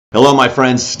Hello my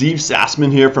friends, Steve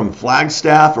Sassman here from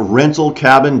Flagstaff Rental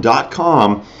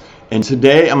Cabin.com, and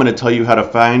today I'm going to tell you how to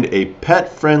find a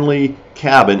pet-friendly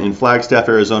cabin in Flagstaff,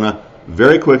 Arizona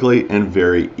very quickly and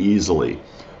very easily.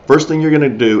 First thing you're going to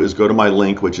do is go to my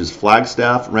link, which is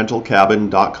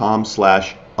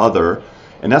flagstaffrentalcabin.com/other,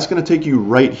 and that's going to take you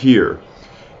right here,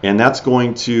 and that's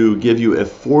going to give you a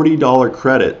 $40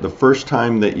 credit the first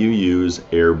time that you use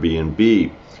Airbnb.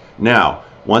 Now,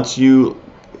 once you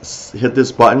hit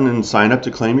this button and sign up to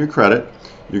claim your credit,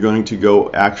 you're going to go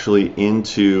actually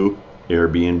into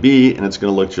Airbnb, and it's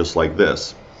going to look just like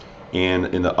this.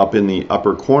 And up in the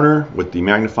upper corner with the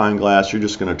magnifying glass, you're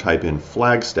just going to type in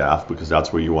Flagstaff because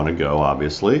that's where you want to go,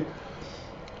 obviously.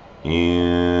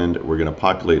 And we're going to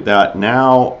populate that.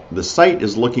 Now the site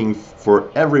is looking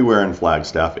for everywhere in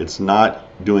Flagstaff. It's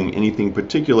not doing anything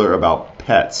particular about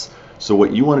pets. So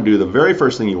what you want to do, the very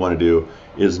first thing you want to do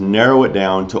is narrow it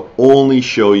down to only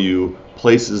show you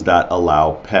places that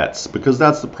allow pets, because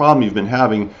that's the problem you've been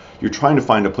having. You're trying to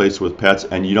find a place with pets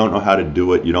and you don't know how to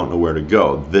do it, you don't know where to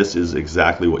go. This is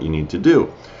exactly what you need to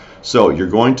do. So you're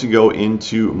going to go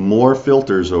into more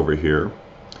filters over here,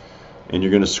 and you're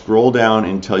going to scroll down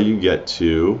until you get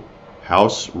to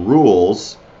house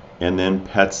rules and then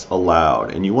pets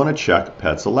allowed, and you want to check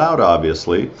pets allowed,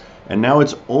 obviously. And now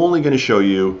it's only going to show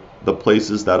you the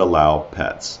places that allow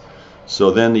pets. So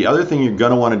then the other thing you're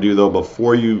going to want to do, though,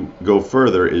 before you go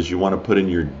further, is you want to put in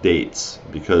your dates,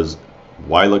 because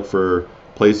why look for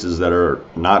places that are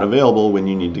not available when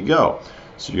you need to go?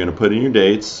 So you're going to put in your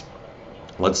dates.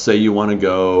 Let's say you want to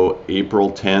go April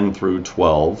 10 through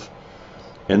 12.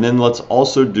 And then let's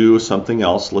also do something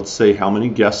else. Let's say how many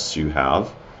guests you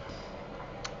have.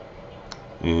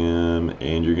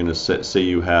 And you're going to say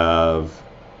you have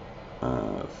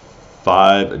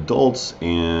 5 adults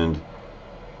and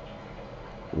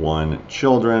 1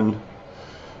 children.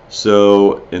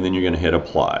 So, and then you're going to hit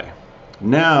apply.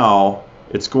 Now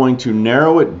it's going to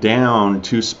narrow it down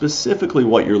to specifically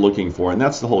what you're looking for, and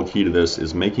that's the whole key to this,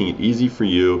 is making it easy for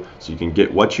you so you can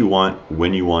get what you want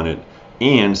when you want it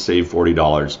and save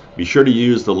 $40. Be sure to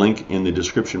use the link in the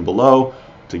description below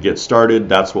to get started.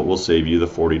 That's what will save you the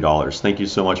 $40. Thank you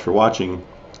so much for watching,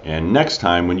 and next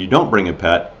time when you don't bring a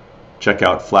pet, check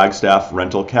out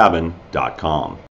flagstaffrentalcabin.com.